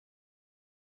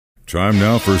Time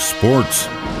now for sports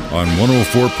on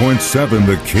 104.7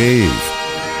 The Cave.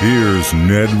 Here's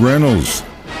Ned Reynolds.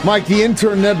 Mike, the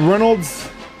intern, Ned Reynolds,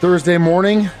 Thursday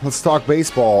morning. Let's talk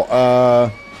baseball.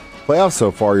 Playoffs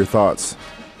so far, your thoughts?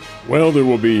 Well, there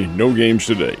will be no games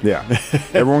today. Yeah,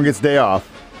 everyone gets day off.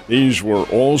 These were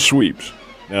all sweeps.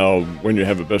 Now, when you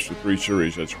have a best-of-3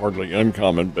 series, that's hardly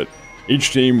uncommon, but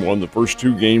each team won the first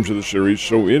 2 games of the series,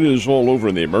 so it is all over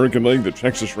in the American League. The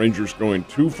Texas Rangers going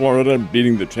to Florida,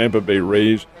 beating the Tampa Bay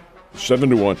Rays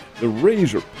 7-1. The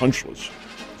Rays are punchless.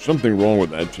 Something wrong with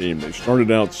that team. They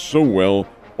started out so well,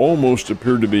 almost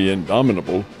appeared to be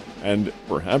indomitable, and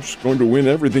perhaps going to win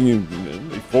everything,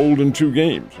 and they fold in 2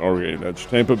 games. Okay, that's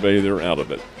Tampa Bay. They're out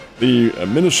of it. The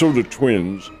Minnesota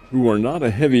Twins, who are not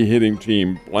a heavy-hitting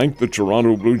team, blanked the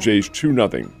Toronto Blue Jays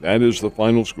 2-0. That is the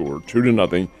final score,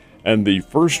 2-0. And the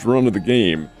first run of the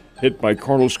game hit by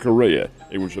Carlos Correa.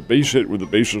 It was a base hit with the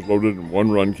bases loaded, and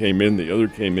 1 run came in. The other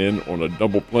came in on a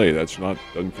double play. Doesn't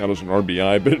count as an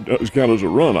RBI, but it does count as a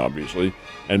run, obviously.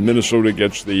 And Minnesota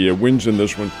gets the wins in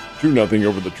this one, 2-0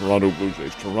 over the Toronto Blue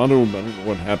Jays. Toronto, I don't know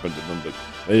what happened to them, but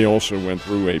they also went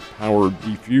through a power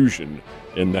diffusion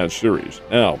in that series.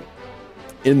 Now,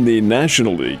 in the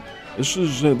National League, this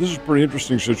is a pretty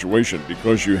interesting situation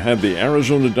because you have the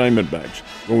Arizona Diamondbacks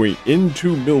going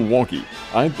into Milwaukee.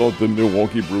 I thought the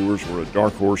Milwaukee Brewers were a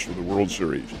dark horse for the World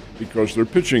Series because their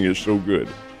pitching is so good.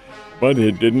 But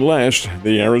it didn't last.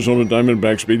 The Arizona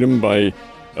Diamondbacks beat them by,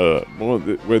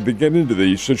 they get into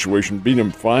the situation, beat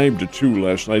them 5-2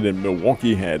 last night, and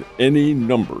Milwaukee had any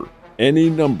number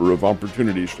of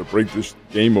opportunities to break this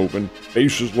game open.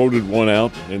 Bases loaded, 1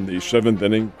 out in the 7th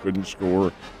inning, couldn't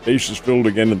score. Bases filled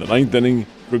again in the 9th inning,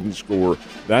 couldn't score.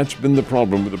 That's been the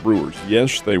problem with the Brewers.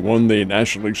 Yes, they won the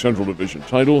National League Central Division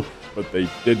title, but they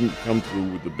didn't come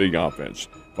through with the big offense.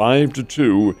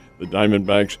 5-2, the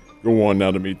Diamondbacks go on now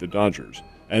to meet the Dodgers.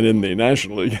 And in the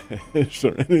National League, is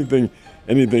there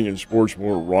anything in sports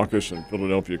more raucous than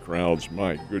Philadelphia crowds?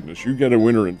 My goodness, you get a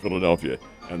winner in Philadelphia,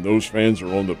 and those fans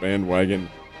are on the bandwagon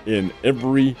in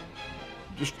every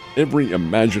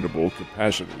imaginable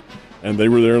capacity. And they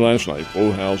were there last night,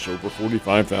 full house, over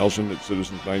 45,000 at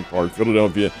Citizens Bank Park.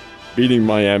 Philadelphia beating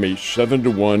Miami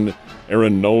 7-1.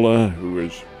 Aaron Nola, who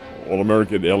is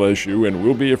All-American at LSU and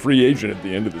will be a free agent at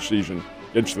the end of the season,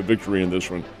 gets the victory in this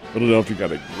one. Philadelphia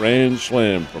got a grand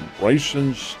slam from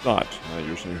Bryson Stott. Now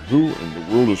you're saying, who in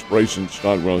the world is Bryson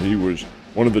Stott? Well, he was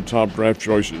one of the top draft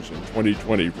choices in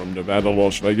 2020 from Nevada,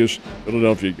 Las Vegas.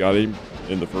 Philadelphia got him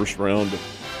in the first round,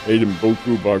 paid him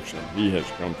beaucoup bucks, and he has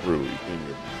come through. He's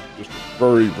been just a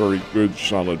very, very good,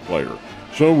 solid player.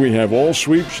 So we have all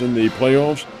sweeps in the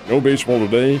playoffs. No baseball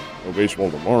today, no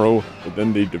baseball tomorrow, but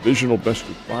then the divisional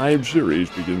best-of-5 series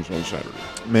begins on Saturday.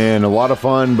 Man, a lot of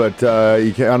fun, but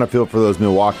you kind of feel for those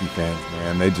Milwaukee fans,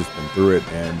 man. They've just been through it,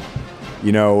 and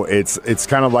you know, it's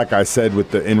kind of like I said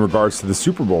in regards to the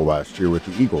Super Bowl last year with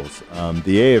the Eagles.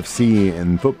 The AFC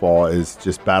in football is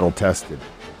just battle-tested.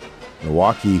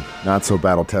 Milwaukee, not so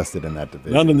battle-tested in that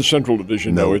division. Not in the Central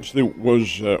Division, no. It was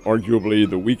arguably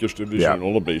the weakest division in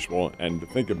all of baseball. And to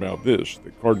think about this,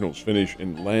 the Cardinals finish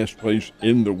in last place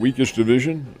in the weakest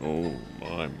division. Oh,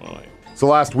 my. So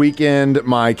last weekend,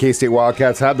 my K-State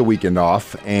Wildcats had the weekend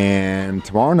off, and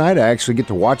tomorrow night I actually get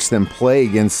to watch them play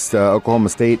against Oklahoma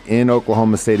State in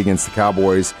Oklahoma State against the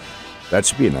Cowboys. That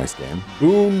should be a nice game.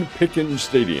 Boone Pickens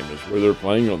Stadium is where they're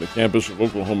playing on the campus of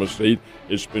Oklahoma State.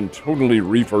 It's been totally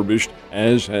refurbished,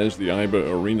 as has the IBA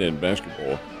Arena in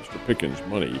basketball. Mr. Pickens'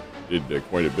 money did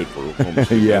quite a bit for Oklahoma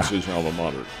State. Yeah. That's his alma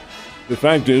mater. The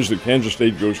fact is that Kansas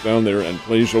State goes down there and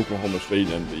plays Oklahoma State,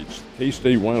 and the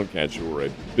K-State Wildcats, who are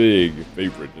a big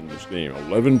favorite in this game,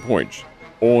 11 points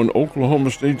on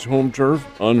Oklahoma State's home turf,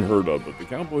 unheard of. But the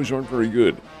Cowboys aren't very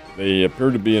good. They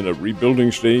appear to be in a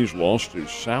rebuilding stage, lost to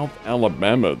South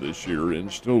Alabama this year in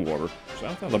Stillwater.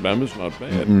 South Alabama's not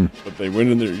bad, but they went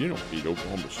in there, beat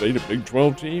Oklahoma State, a Big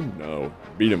 12 team? No,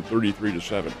 beat them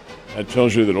 33-7. That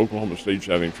tells you that Oklahoma State's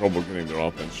having trouble getting their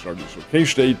offense started. So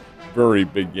K-State, very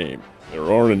big game.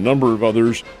 There are a number of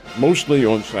others, mostly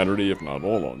on Saturday, if not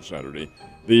all on Saturday.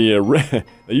 They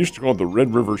used to call it the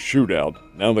Red River Shootout.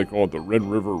 Now they call it the Red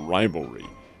River Rivalry.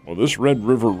 Well, this Red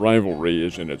River rivalry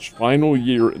is in its final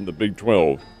year in the Big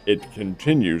 12. It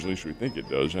continues, at least we think it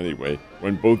does anyway,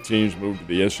 when both teams move to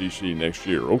the SEC next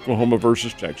year. Oklahoma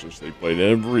versus Texas. They played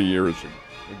every year. It's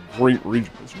a great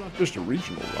region. It's not just a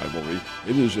regional rivalry.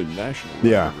 It is a national rivalry.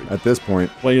 Yeah, at this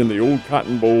point. Play in the old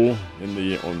Cotton Bowl on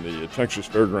the Texas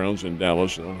Fairgrounds in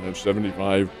Dallas. They'll have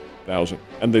 75 100,000.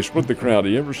 And they split the crowd.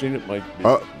 Have you ever seen it, Mike?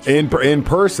 In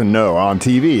person, no. On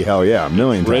TV, hell yeah, a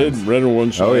million times. Red on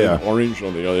one side, yeah. orange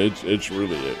on the other. It's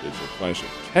really it's a classic.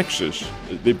 Texas,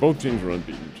 both teams are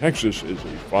unbeaten. Texas is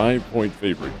a 5-point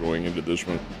favorite going into this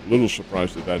one. A little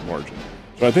surprised at that margin.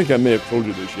 So I think I may have told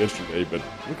you this yesterday, but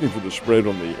looking for the spread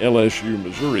on the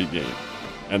LSU-Missouri game,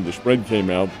 and the spread came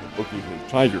out looking for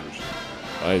Tigers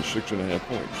by 6.5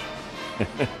 points.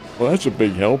 Well, that's a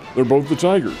big help. They're both the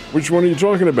Tigers. Which one are you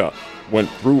talking about? Went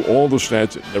through all the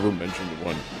stats. It never mentioned the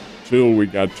one till we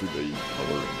got to the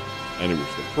coloring. And it was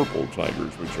the purple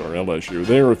Tigers, which are LSU.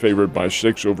 They are a favorite by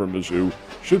 6 over Mizzou.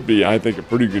 Should be, I think, a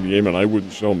pretty good game, and I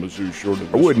wouldn't sell Mizzou short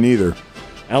of this. I wouldn't either.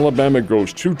 Alabama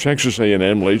goes to Texas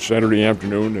A&M late Saturday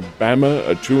afternoon. And Bama,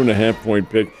 a 2.5-point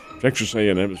pick. Texas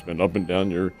A&M has been up and down.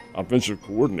 Your offensive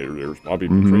coordinator there is Bobby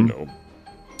Petrino.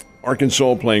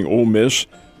 Arkansas playing Ole Miss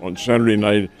on Saturday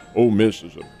night. Ole Miss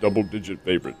is a double-digit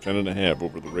favorite, 10.5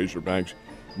 over the Razorbacks.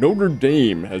 Notre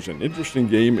Dame has an interesting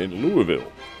game in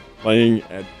Louisville, playing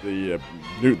at the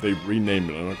they've renamed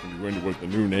it. I'm not going to go into what the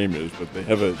new name is, but they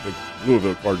have the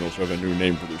Louisville Cardinals have a new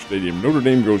name for their stadium. Notre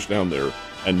Dame goes down there,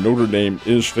 and Notre Dame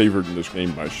is favored in this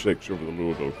game by 6 over the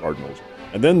Louisville Cardinals.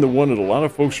 And then the one that a lot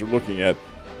of folks are looking at,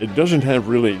 it doesn't have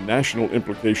really national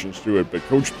implications to it, but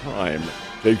Coach Prime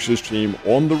takes his team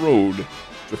on the road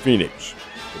to Phoenix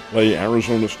to play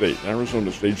Arizona State.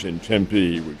 Arizona State's in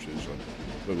Tempe, which is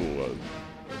a little,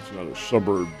 it's not a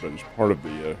suburb, but it's part of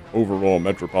the overall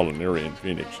metropolitan area in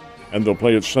Phoenix. And they'll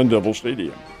play at Sun Devil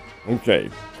Stadium. Okay,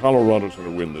 Colorado's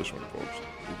going to win this one, folks.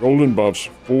 The Golden Buffs,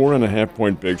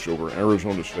 4.5-point picks over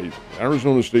Arizona State.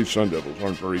 Arizona State Sun Devils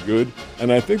aren't very good,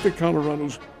 and I think that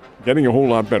Colorado's getting a whole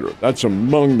lot better. That's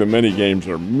among the many games.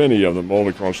 There are many of them all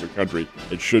across the country.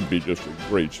 It should be just a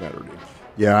great Saturday.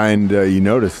 Yeah, and you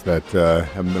notice that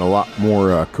have been a lot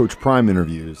more Coach Prime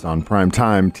interviews on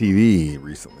primetime TV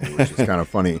recently, which is kind of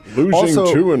funny. Losing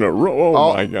also, 2 in a row.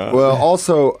 Oh my God. Well,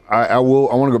 also I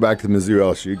want to go back to the Mizzou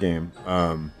LSU game.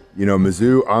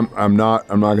 Mizzou. I'm not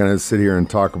going to sit here and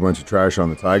talk a bunch of trash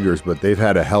on the Tigers, but they've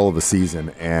had a hell of a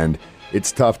season, and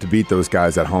it's tough to beat those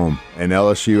guys at home. And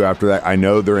LSU, after that, I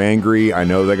know they're angry. I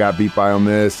know they got beat by Ole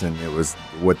Miss, and it was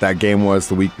what that game was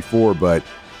the week before, but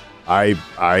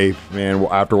man,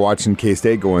 after watching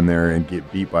K-State go in there and get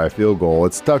beat by a field goal,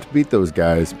 it's tough to beat those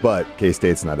guys, but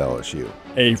K-State's not LSU.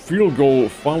 A field goal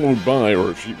followed by,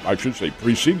 or I should say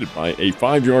preceded by, a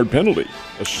 5-yard penalty.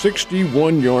 A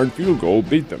 61-yard field goal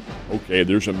beat them. Okay,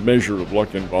 there's a measure of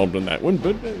luck involved in that one,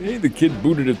 but hey, the kid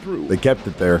booted it through. They kept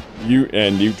it there.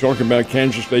 You talk about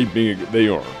Kansas State being,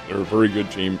 they're a very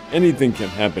good team. Anything can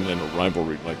happen in a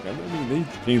rivalry like that. I mean,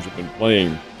 these teams have been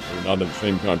playing. They're not in the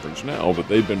same conference now, but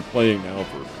they've been playing now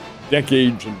for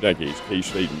decades and decades,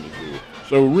 K-State and Mizzou.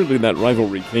 So really that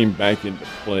rivalry came back into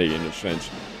play in a sense.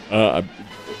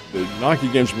 The knock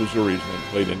against Missouri hasn't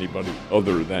played anybody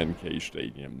other than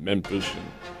K-State. Memphis and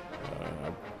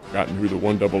I've forgotten who the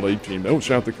 1AA team. Oh,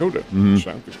 South Dakota. Mm-hmm.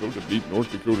 South Dakota beat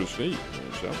North Dakota State.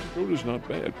 South Dakota's not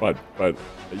bad, but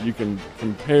you can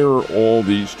compare all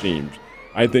these teams.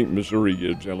 I think Missouri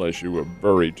gives LSU a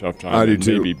very tough time. I do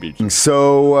too. Maybe beats them.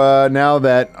 So now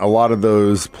that a lot of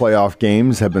those playoff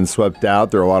games have been swept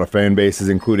out, there are a lot of fan bases,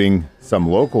 including some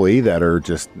locally, that are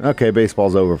just, okay,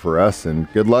 baseball's over for us,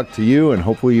 and good luck to you, and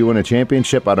hopefully you win a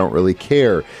championship. I don't really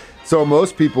care. So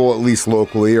most people, at least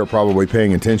locally, are probably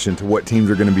paying attention to what teams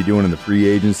are going to be doing in the free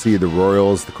agency, the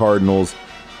Royals, the Cardinals.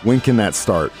 When can that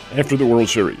start? After the World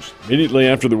Series. Immediately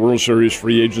after the World Series,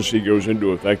 free agency goes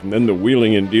into effect, and then the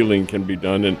wheeling and dealing can be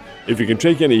done. And if you can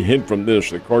take any hint from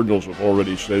this, the Cardinals have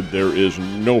already said there is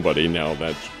nobody now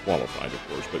that's qualified, of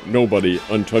course, but nobody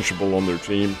untouchable on their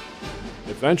team.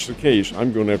 If that's the case,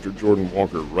 I'm going after Jordan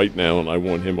Walker right now, and I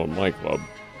want him on my club.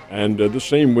 And the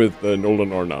same with Nolan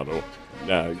Arenado.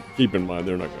 Now, keep in mind,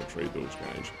 they're not going to trade those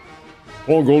guys.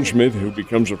 Paul Goldschmidt, who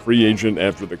becomes a free agent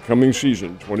after the coming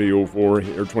season, 2004 or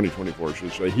 2024, I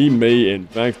should say, he may in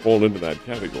fact fall into that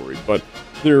category. But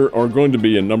there are going to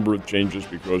be a number of changes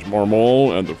because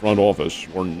Marmol and the front office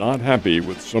were not happy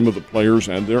with some of the players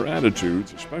and their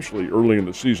attitudes, especially early in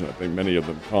the season. I think many of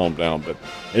them calmed down. But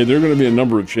hey, there are going to be a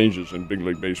number of changes in Big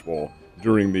League Baseball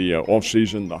during the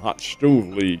offseason, the hot stove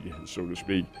league, so to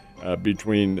speak,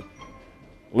 between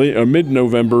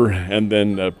mid-November and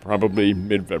then probably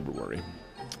mid-February.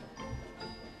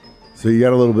 So you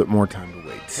got a little bit more time to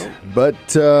wait.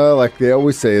 But like they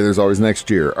always say, there's always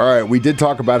next year. All right, we did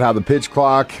talk about how the pitch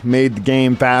clock made the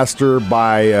game faster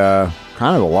by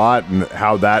kind of a lot, and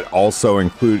how that also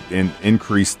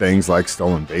increased things like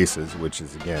stolen bases, which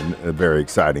is, again, a very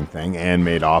exciting thing, and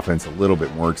made offense a little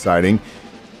bit more exciting.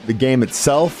 The game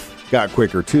itself got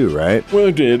quicker too, right? Well,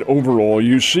 it did. Overall,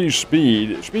 you see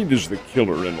speed. Speed is the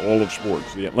killer in all of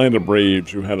sports. The Atlanta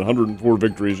Braves, who had 104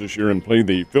 victories this year and played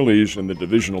the Phillies in the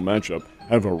divisional matchup,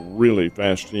 have a really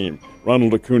fast team.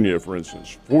 Ronald Acuna, for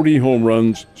instance, 40 home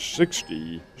runs,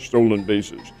 60 stolen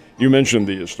bases. You mentioned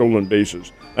the stolen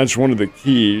bases. That's one of the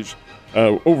keys.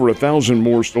 Over 1,000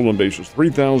 more stolen bases,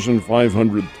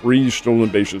 3,503 stolen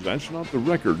bases. That's not the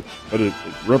record, but it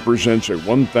represents a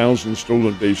 1,000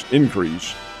 stolen base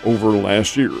increase over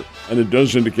last year. And it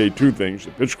does indicate two things.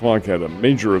 The pitch clock had a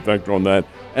major effect on that,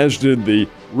 as did the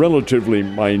relatively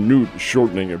minute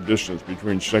shortening of distance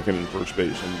between second and first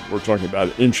base. And we're talking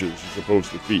about inches as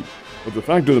opposed to feet. But the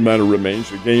fact of the matter remains,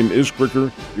 the game is quicker.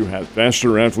 You have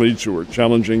faster athletes who are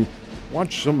challenging.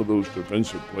 Watch some of those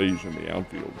defensive plays in the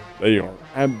outfield. They are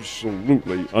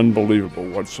absolutely unbelievable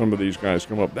what some of these guys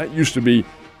come up. That used to be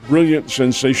brilliant,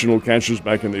 sensational catches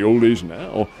back in the old days.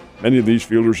 Now, many of these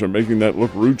fielders are making that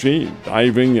look routine,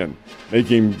 diving and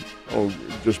making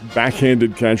just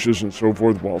backhanded catches and so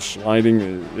forth while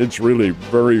sliding. It's really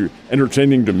very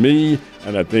entertaining to me,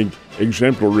 and I think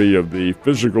exemplary of the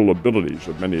physical abilities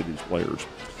of many of these players.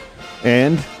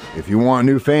 And if you want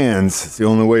new fans, it's the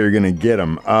only way you're going to get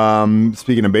them.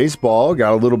 Speaking of baseball,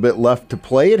 got a little bit left to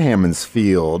play at Hammons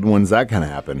Field. When's that going to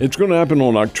happen? It's going to happen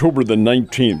on October the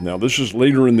 19th. Now, this is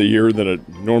later in the year than it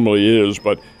normally is,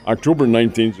 but October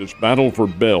 19th is Battle for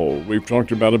Bell. We've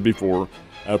talked about it before.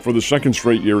 For the second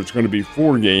straight year, it's going to be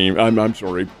 2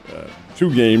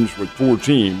 games with 4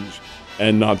 teams,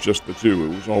 and not just the 2. It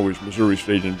was always Missouri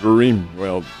State and Drury.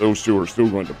 Well, those 2 are still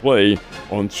going to play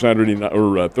on Saturday night,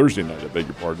 or Thursday night, I beg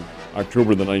your pardon,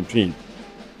 October the 19th.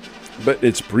 But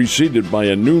it's preceded by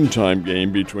a noontime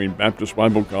game between Baptist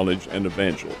Bible College and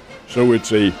Evangel. So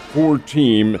it's a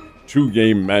 4-team,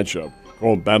 2-game matchup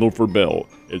called Battle for Bell.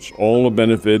 It's all a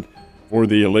benefit for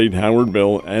the late Howard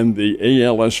Bell and the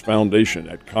ALS Foundation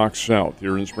at Cox South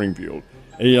here in Springfield.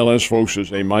 ALS, folks,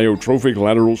 is a myotrophic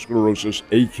lateral sclerosis,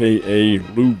 a.k.a.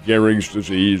 Lou Gehrig's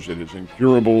disease. It is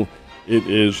incurable. It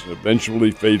is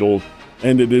eventually fatal,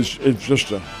 and it's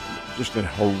just a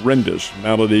horrendous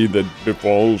malady that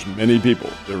befalls many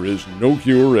people. There is no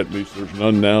cure, at least there's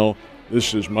none now.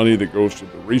 This is money that goes to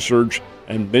the research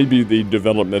and maybe the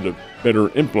development of better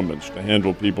implements to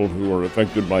handle people who are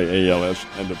affected by ALS,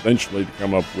 and eventually to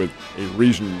come up with a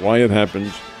reason why it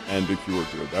happens and a cure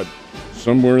to it. That,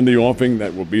 somewhere in the offing,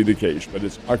 that will be the case. But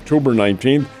it's October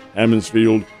 19th, Hammons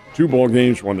Field, 2 ball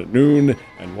games, one at noon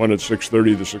and one at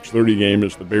 6:30. The 6:30 game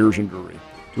is the Bears and Drury.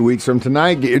 2 weeks from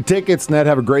tonight. Get your tickets, Ned.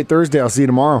 Have a great Thursday. I'll see you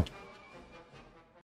tomorrow.